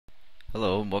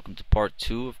Hello and welcome to part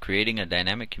 2 of creating a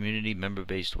dynamic community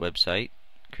member-based website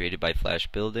created by Flash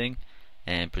Building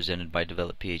and presented by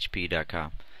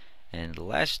developphp.com. And the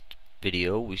last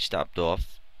video we stopped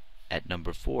off at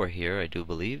number 4 here, I do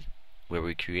believe, where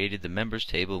we created the members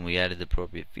table and we added the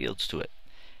appropriate fields to it.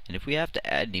 And if we have to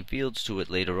add any fields to it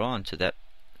later on to that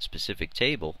specific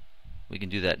table, we can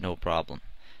do that no problem.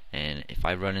 And if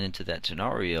I run into that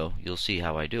scenario, you'll see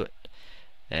how I do it.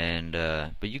 And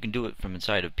but you can do it from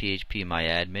inside of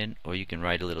phpMyAdmin, or you can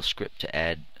write a little script to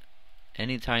add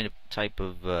any type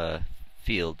of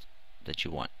field that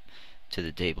you want to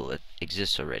the table that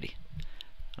exists already.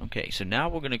 Okay, so now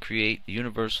we're going to create the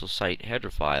universal site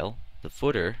header file, the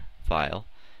footer file,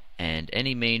 and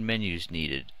any main menus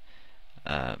needed.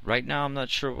 Right now I'm not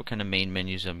sure what kind of main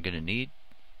menus I'm going to need,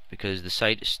 because the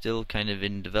site is still kind of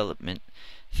in development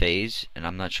phase and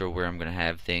I'm not sure where I'm going to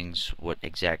have things, what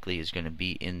exactly is going to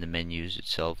be in the menus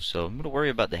itself. So I'm going to worry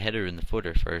about the header and the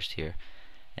footer first here,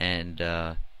 and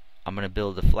I'm going to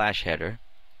build a flash header,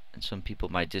 and some people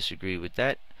might disagree with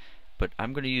that, but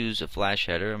I'm going to use a flash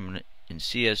header. I'm going to in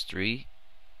CS3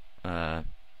 Flash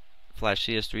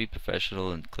CS3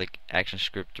 Professional and click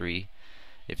ActionScript 3.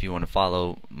 If you want to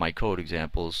follow my code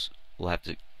examples, we'll have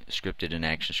to script it in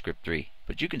ActionScript 3,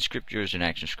 but you can script yours in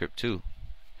ActionScript 2.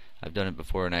 I've done it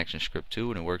before in ActionScript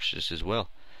 2 and it works just as well.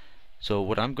 So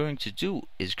what I'm going to do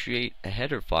is create a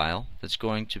header file that's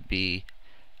going to be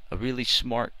a really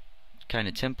smart kind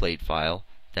of template file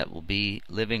that will be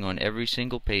living on every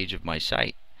single page of my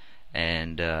site.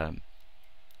 And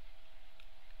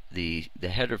the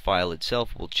header file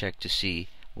itself will check to see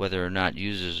whether or not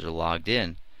users are logged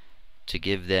in, to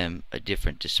give them a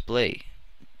different display,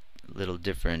 little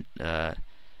different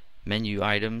menu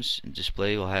items. And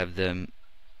display will have them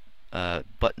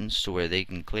buttons to where they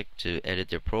can click to edit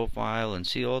their profile and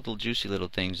see all the juicy little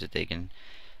things that they can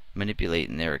manipulate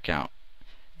in their account.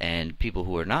 And people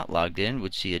who are not logged in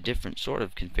would see a different sort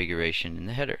of configuration in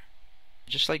the header,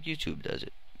 just like YouTube does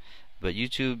it. But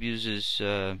YouTube uses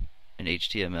an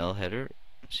HTML header,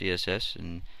 CSS,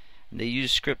 and they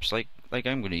use scripts like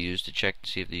I'm going to use to check to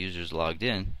see if the user is logged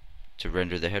in, to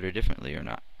render the header differently or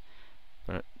not.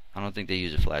 But I don't think they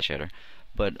use a flash header.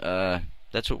 But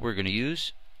that's what we're going to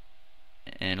use.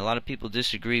 And a lot of people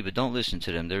disagree, but don't listen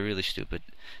to them. They're really stupid.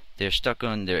 They're stuck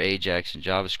on their Ajax and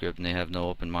JavaScript, and they have no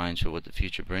open minds for what the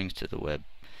future brings to the web,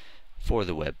 for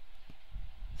the web,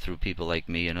 through people like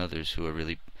me and others who are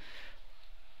really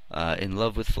in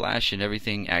love with Flash and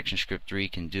everything ActionScript 3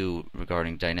 can do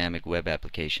regarding dynamic web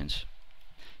applications.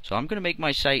 So I'm going to make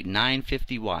my site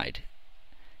 950 wide,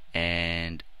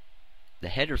 and the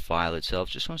header file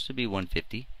itself just wants to be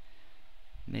 150,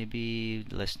 maybe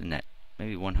less than that,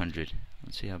 maybe 100.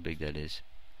 Let's see how big that is.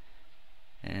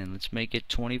 And let's make it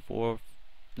 24,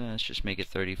 let's just make it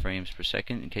 30 frames per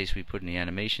second in case we put any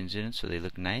animations in it so they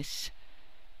look nice.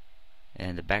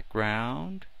 And the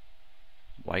background,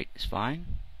 white is fine.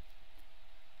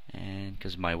 And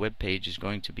because my web page is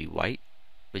going to be white,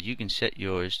 but you can set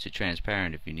yours to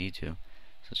transparent if you need to.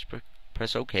 So let's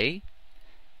press OK,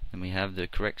 and we have the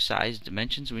correct size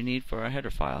dimensions we need for our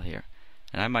header file here.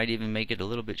 And I might even make it a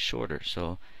little bit shorter.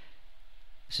 So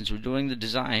since we're doing the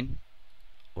design,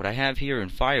 what I have here in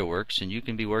Fireworks, and you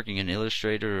can be working in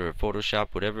Illustrator or Photoshop,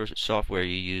 whatever software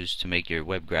you use to make your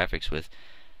web graphics with.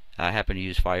 I happen to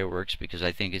use Fireworks because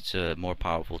I think it's a more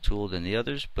powerful tool than the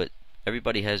others, but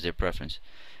everybody has their preference.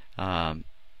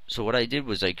 So what I did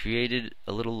was I created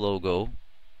a little logo.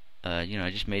 I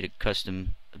just made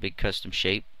a big custom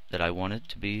shape that I wanted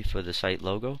to be for the site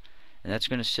logo, and that's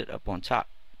going to sit up on top.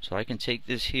 So I can take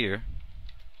this here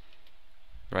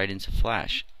right into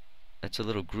Flash. That's a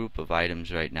little group of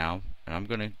items right now, and I'm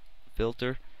going to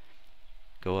filter,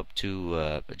 go up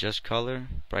to adjust color,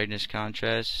 brightness,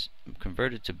 contrast,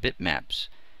 convert it to bitmaps.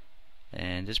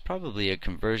 And there's probably a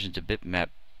conversion to bitmap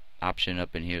option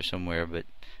up in here somewhere, but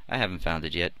I haven't found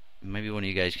it yet. Maybe one of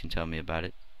you guys can tell me about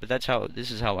it. But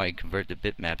this is how I convert the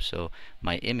bitmap, so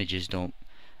my images don't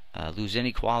lose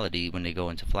any quality when they go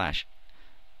into Flash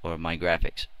or my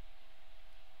graphics.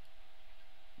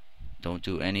 Don't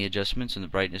do any adjustments in the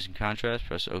brightness and contrast.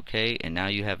 Press OK, and now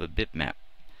you have a bitmap.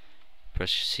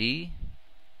 Press C,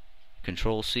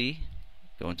 Control C,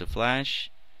 go into Flash,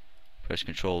 press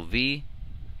Control V,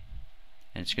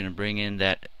 and it's going to bring in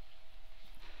that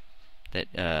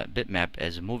bitmap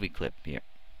as a movie clip here.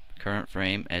 Current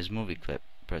frame as movie clip.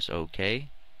 Press OK,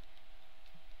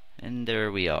 and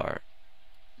there we are.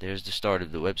 There's the start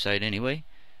of the website anyway.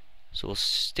 So we'll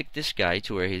stick this guy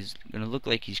to where he's going to look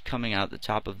like he's coming out the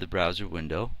top of the browser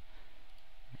window,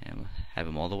 and we'll have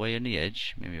him all the way on the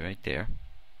edge, maybe right there.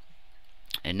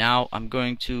 And now I'm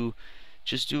going to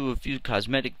just do a few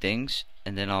cosmetic things,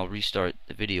 and then I'll restart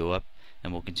the video up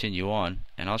and we'll continue on,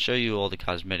 and I'll show you all the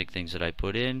cosmetic things that I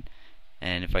put in,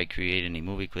 and if I create any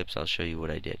movie clips I'll show you what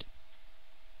I did.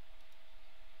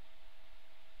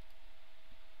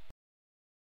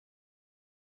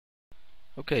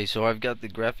 Okay, so I've got the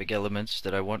graphic elements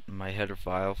that I want in my header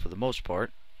file for the most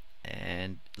part,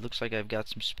 and it looks like I've got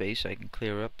some space I can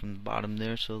clear up from the bottom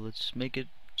there, so let's make it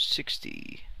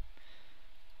 60.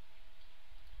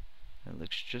 That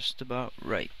looks just about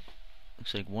right.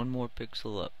 Looks like one more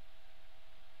pixel up.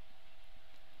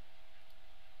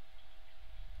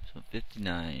 So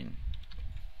 59.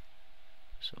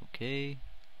 So okay.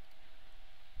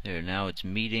 There, now it's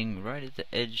meeting right at the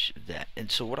edge of that.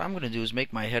 And so what I'm going to do is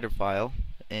make my header file,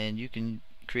 and you can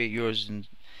create yours in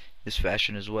this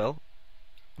fashion as well.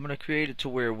 I'm going to create it to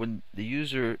where when the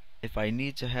user, if I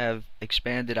need to have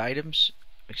expanded items,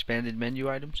 expanded menu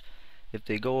items, if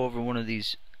they go over one of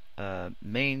these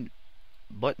main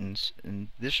buttons, and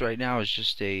this right now is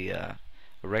just a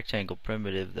rectangle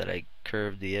primitive that I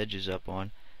curved the edges up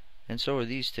on, and so are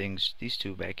these things, these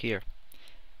two back here.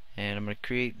 And I'm going to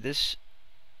create this,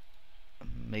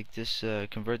 make this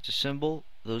convert to symbol.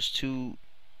 Those two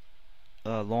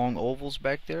long ovals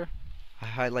back there, I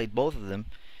highlight both of them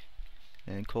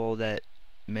and call that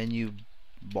menu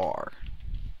bar.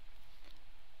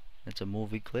 That's a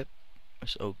movie clip.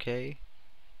 Press OK.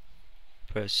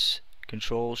 Press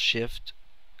Control Shift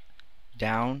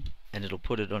down, and it'll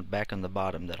put it on back on the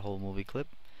bottom, that whole movie clip.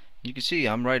 You can see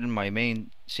I'm right in my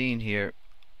main scene here,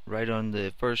 right on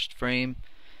the first frame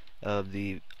of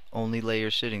the only layer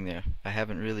sitting there. I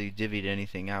haven't really divvied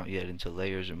anything out yet into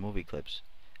layers or movie clips,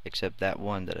 except that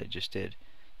one that I just did.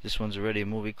 This one's already a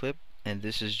movie clip, and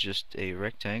this is just a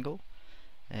rectangle,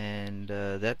 and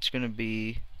that's gonna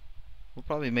be, we'll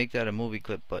probably make that a movie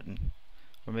clip button,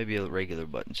 or maybe a regular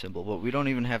button symbol, but we don't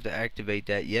even have to activate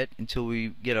that yet until we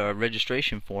get our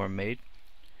registration form made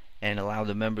and allow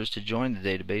the members to join the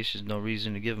database. There's no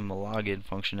reason to give them a login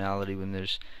functionality when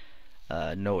there's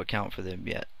no account for them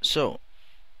yet. So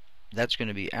that's going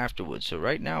to be afterwards. So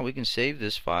right now we can save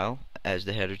this file as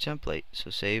the header template. So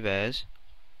save as,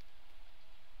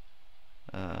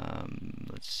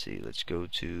 let's see, let's go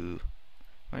to,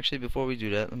 actually before we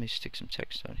do that, let me stick some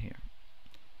text on here.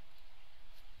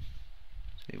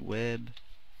 Say web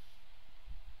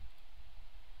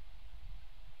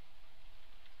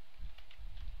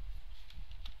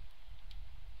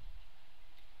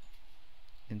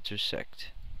intersect.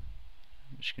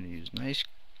 I'm just going to use nice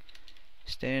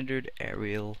standard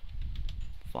Arial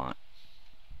font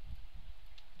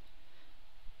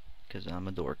because I'm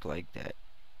a dork like that.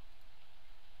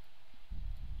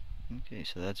 Okay,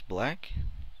 so that's black.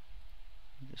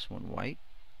 This one white.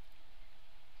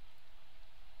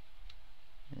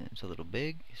 And it's a little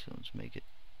big, so let's make it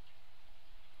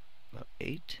about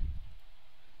 8.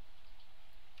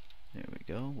 There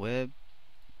we go. Web.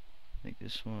 Make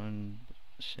this one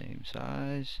same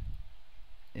size.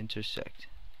 Intersect.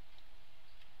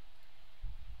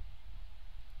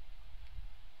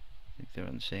 I think they're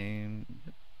on the same.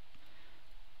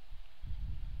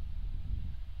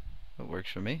 That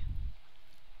works for me.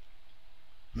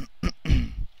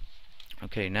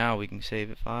 Okay, now we can save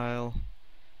a file.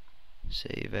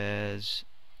 Save as,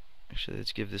 actually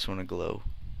let's give this one a glow.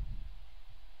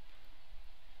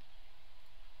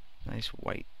 Nice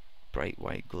white, bright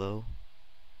white glow.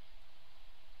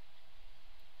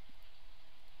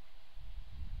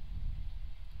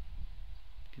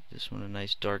 Give this one a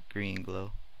nice dark green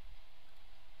glow.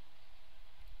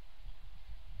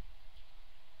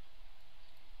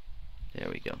 There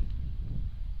we go.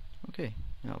 Okay,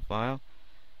 now file,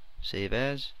 save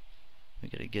as. We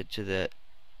gotta get to that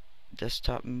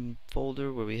desktop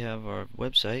folder where we have our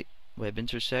website, Web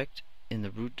Intersect, in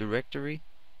the root directory.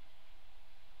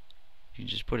 You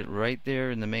just put it right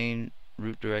there in the main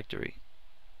root directory.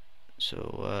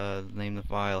 So name the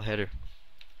file header.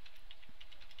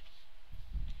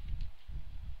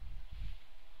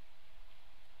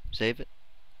 Save it.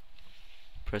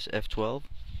 Press F12.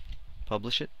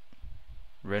 Publish it.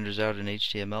 Renders out an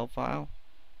HTML file.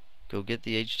 Go get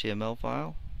the HTML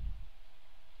file.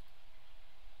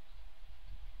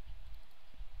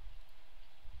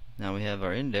 Now we have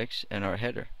our index and our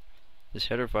header. This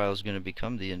header file is going to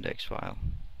become the index file.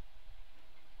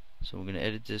 So we're going to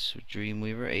edit this with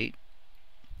Dreamweaver 8.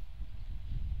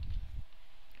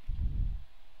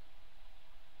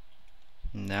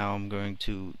 Now I'm going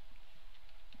to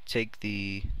take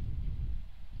the,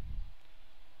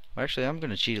 well, actually I'm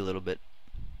going to cheat a little bit,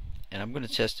 and I'm going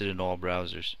to test it in all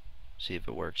browsers, see if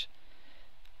it works.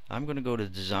 I'm going to go to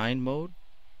design mode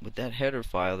with that header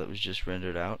file that was just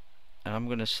rendered out. and I'm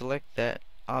going to select that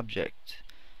object,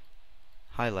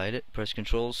 highlight it, press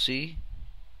Ctrl C,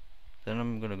 then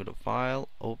I'm going to go to File,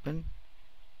 Open.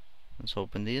 Let's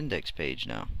open the index page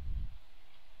now.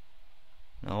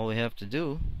 Now all we have to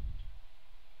do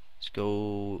is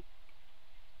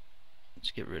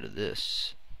let's get rid of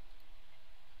this.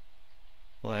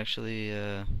 Well, actually,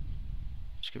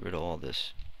 let's get rid of all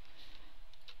this.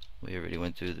 We already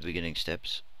went through the beginning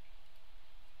steps.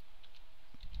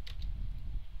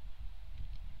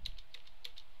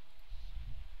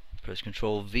 Press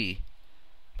Ctrl V,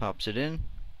 pops it in.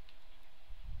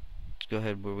 Let's go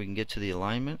ahead where we can get to the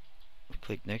alignment.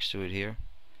 Click next to it here,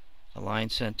 Align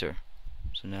Center.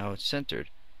 So now it's centered.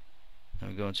 Now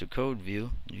we go into Code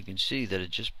View, and you can see that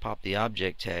it just popped the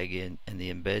object tag in and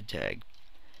the embed tag.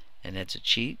 And that's a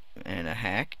cheat and a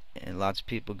hack, and lots of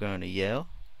people are going to yell,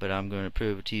 but I'm going to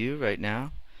prove it to you right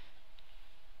now.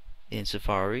 In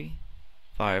Safari,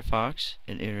 Firefox,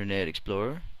 and Internet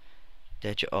Explorer,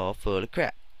 that you're all full of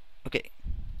crap. Okay.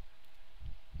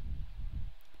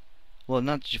 Well,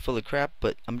 not that you're full of crap,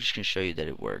 but I'm just going to show you that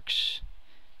it works.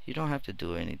 You don't have to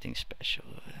do anything special.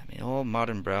 I mean, all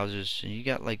modern browsers, and you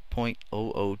got like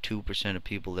 0.002% of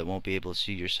people that won't be able to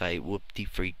see your site.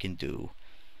 Whoop-de-freaking do.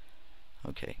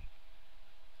 Okay.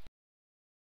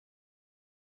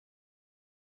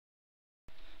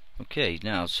 Okay,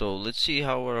 now, so let's see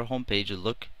how our homepage will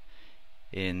look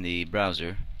in the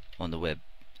browser, on the web,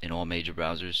 in all major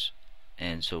browsers.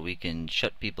 And so we can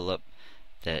shut people up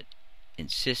that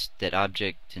insist that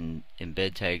object and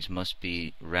embed tags must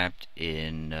be wrapped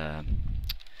in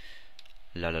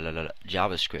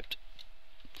JavaScript.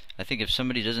 I think if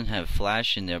somebody doesn't have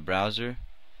Flash in their browser,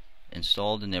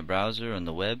 installed in their browser on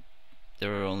the web,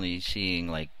 they're only seeing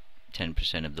like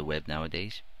 10% of the web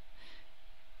nowadays.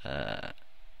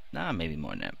 Nah, maybe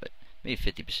more than that, but maybe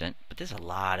 50%. But there's a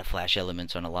lot of Flash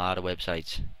elements on a lot of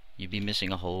websites. You'd be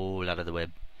missing a whole lot of the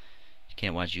web. You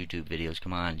can't watch YouTube videos.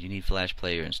 Come on, you need Flash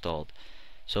Player installed.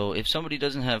 So if somebody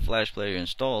doesn't have Flash Player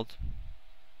installed,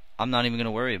 I'm not even going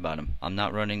to worry about them. I'm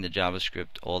not running the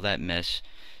JavaScript, all that mess,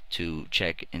 to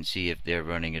check and see if they're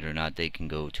running it or not. They can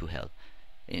go to hell.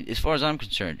 And as far as I'm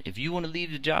concerned, if you want to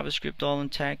leave the JavaScript all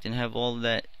intact and have all of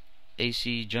that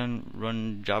AC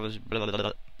run Java blah, blah,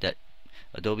 blah, that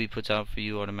Adobe puts out for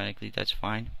you automatically, that's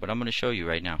fine. But I'm going to show you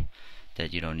right now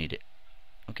that you don't need it.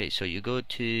 Okay, so you go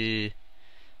to,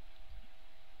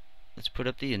 let's put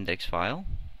up the index file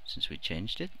since we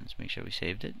changed it. Let's make sure we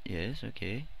saved it. Yes,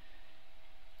 okay.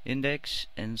 Index,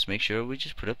 and let's make sure we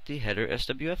just put up the header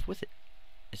SWF with it.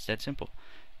 It's that simple.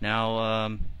 Now,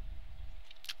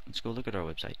 let's go look at our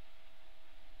website.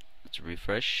 Let's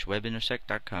refresh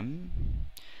webintersect.com.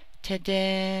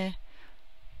 Ta-da!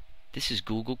 This is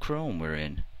Google Chrome we're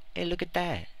in. Hey, look at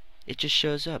that. It just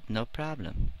shows up, no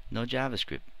problem. No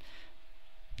JavaScript.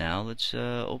 Now let's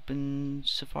open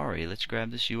Safari. Let's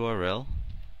grab this URL.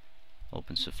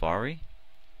 Open Safari.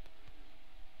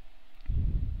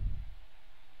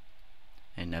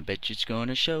 And I bet you it's going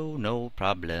to show no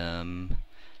problem.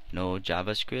 No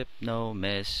JavaScript, no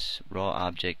mess, raw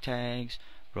object tags,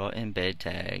 raw embed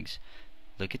tags.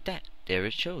 Look at that. There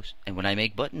it shows. And when I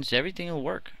make buttons, everything will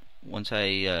work. Once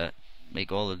I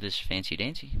make all of this fancy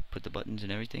dancy, put the buttons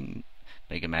and everything,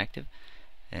 make them active.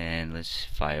 And let's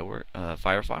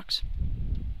Firefox.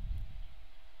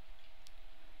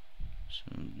 So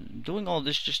I'm doing all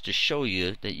this just to show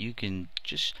you that you can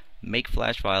just make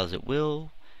Flash files at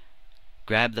will.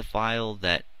 Grab the file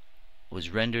that was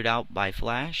rendered out by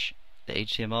Flash, the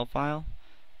HTML file,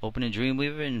 open in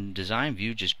Dreamweaver and Design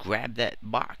View, just grab that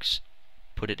box,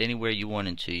 put it anywhere you want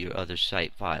into your other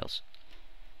site files.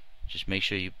 Just make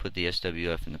sure you put the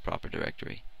SWF in the proper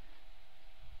directory.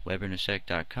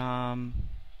 Webintersect.com,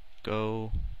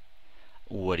 go,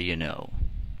 what do you know?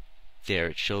 There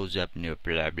it shows up, no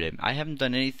problem. I haven't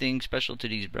done anything special to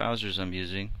these browsers I'm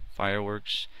using.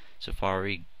 Fireworks,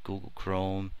 Safari, Google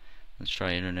Chrome. Let's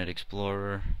try Internet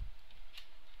Explorer.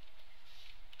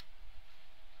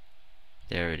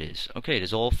 There it is. Okay,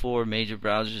 there's all four major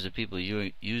browsers that people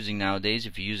are using nowadays.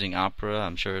 If you're using Opera,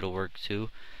 I'm sure it'll work too.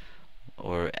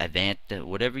 Or Avant,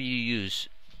 whatever you use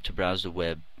to browse the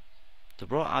web. The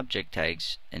raw object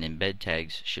tags and embed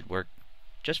tags should work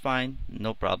just fine,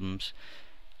 no problems.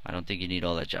 I don't think you need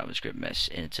all that JavaScript mess.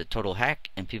 And it's a total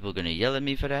hack, and people are going to yell at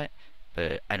me for that,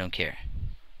 but I don't care.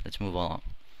 Let's move on.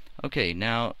 Okay,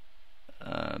 now,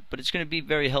 but it's going to be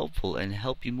very helpful and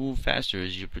help you move faster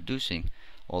as you're producing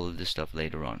all of this stuff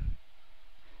later on.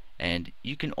 And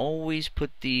you can always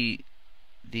put the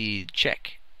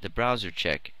check, the browser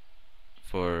check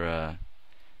for,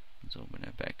 let's open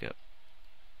that back up.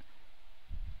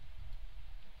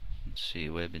 Let's see,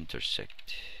 Web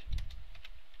Intersect.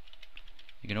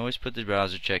 You can always put the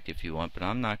browser check if you want, but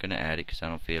I'm not going to add it because I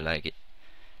don't feel like it.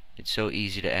 It's so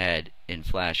easy to add in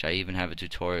Flash. I even have a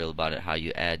tutorial about it, how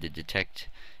you add the detect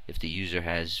if the user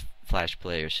has Flash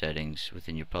Player settings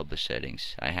within your publish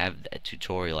settings. I have that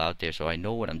tutorial out there, so I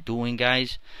know what I'm doing,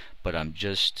 guys, but I'm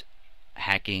just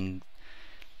hacking,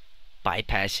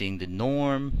 bypassing the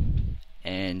norm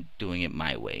and doing it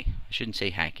my way. I shouldn't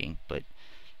say hacking, but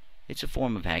it's a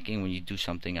form of hacking when you do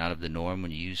something out of the norm,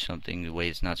 when you use something the way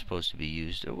it's not supposed to be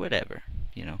used, or whatever.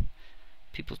 You know,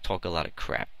 people talk a lot of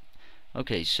crap.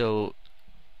 Okay, so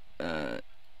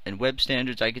in web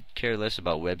standards, I could care less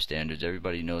about web standards.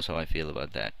 Everybody knows how I feel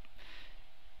about that.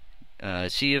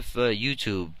 See if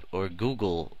YouTube or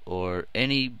Google or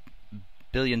any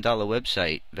billion-dollar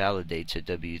website validates a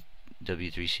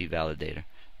W3C validator,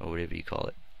 or whatever you call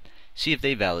it. See if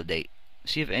they validate.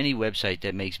 See if any website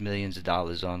that makes millions of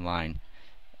dollars online,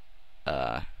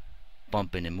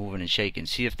 bumping and moving and shaking,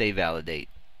 see if they validate,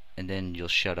 and then you'll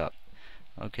shut up.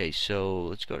 Okay, so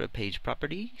let's go to page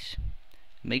properties.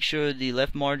 Make sure the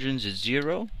left margins is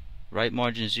 0, right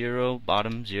margin 0,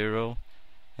 bottom 0,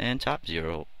 and top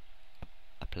 0.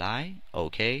 Apply.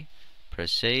 OK.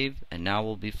 Press save, and now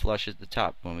we'll be flush at the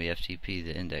top when we FTP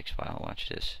the index file. Watch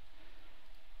this.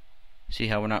 See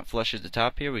how we're not flush at the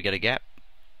top here? We got a gap.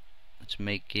 Let's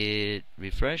make it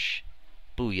refresh.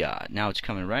 Booyah. Now it's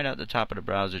coming right out the top of the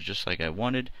browser just like I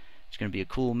wanted. It's going to be a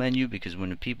cool menu because when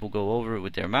the people go over it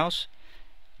with their mouse,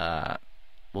 we're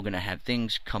going to have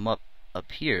things come up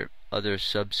here, other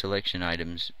sub-selection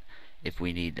items if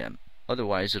we need them.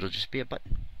 Otherwise, it'll just be a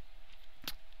button.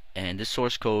 And this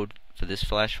source code for this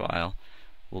Flash file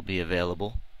will be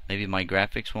available. Maybe my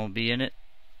graphics won't be in it,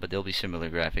 but there'll be similar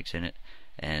graphics in it,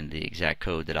 and the exact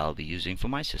code that I'll be using for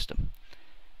my system,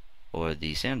 or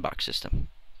the sandbox system.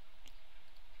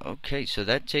 Okay, so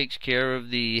that takes care of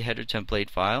the header template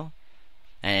file,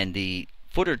 and the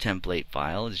footer template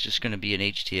file is just going to be an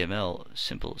HTML,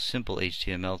 simple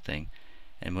HTML thing,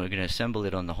 and we're going to assemble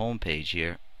it on the home page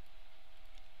here.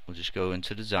 We'll just go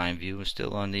into design view. We're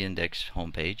still on the index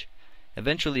home page.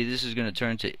 Eventually this is going to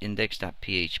turn to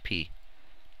index.php,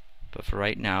 but for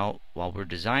right now, while we're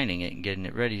designing it and getting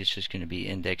it ready, it's just going to be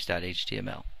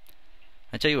index.html.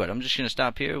 I tell you what, I'm just going to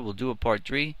stop here. We'll do a part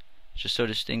 3 just so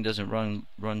this thing doesn't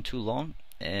run too long,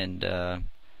 and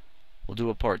we'll do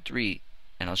a part 3,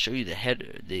 and I'll show you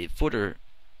the footer,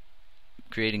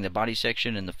 creating the body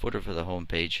section and the footer for the home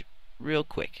page real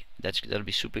quick. That'll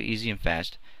be super easy and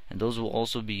fast, and those will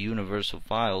also be universal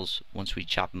files once we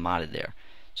chop them out of there.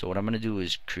 So what I'm going to do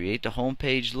is create the home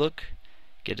page look,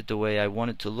 get it the way I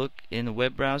want it to look in the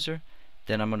web browser,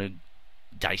 then I'm going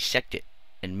to dissect it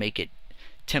and make it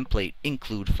template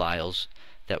include files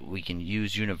that we can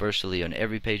use universally on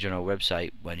every page on our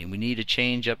website. When we need a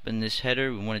change up in this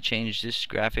header, we want to change this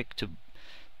graphic to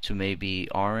maybe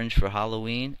orange for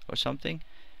Halloween or something,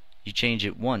 you change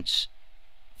it once.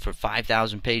 For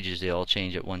 5,000 pages, they all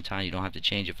change at one time. You don't have to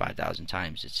change it 5,000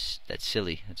 times. That's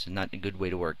silly. That's not a good way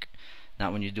to work.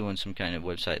 Not when you're doing some kind of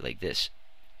website like this.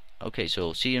 Okay,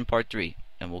 so see you in part 3,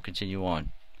 and we'll continue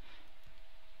on.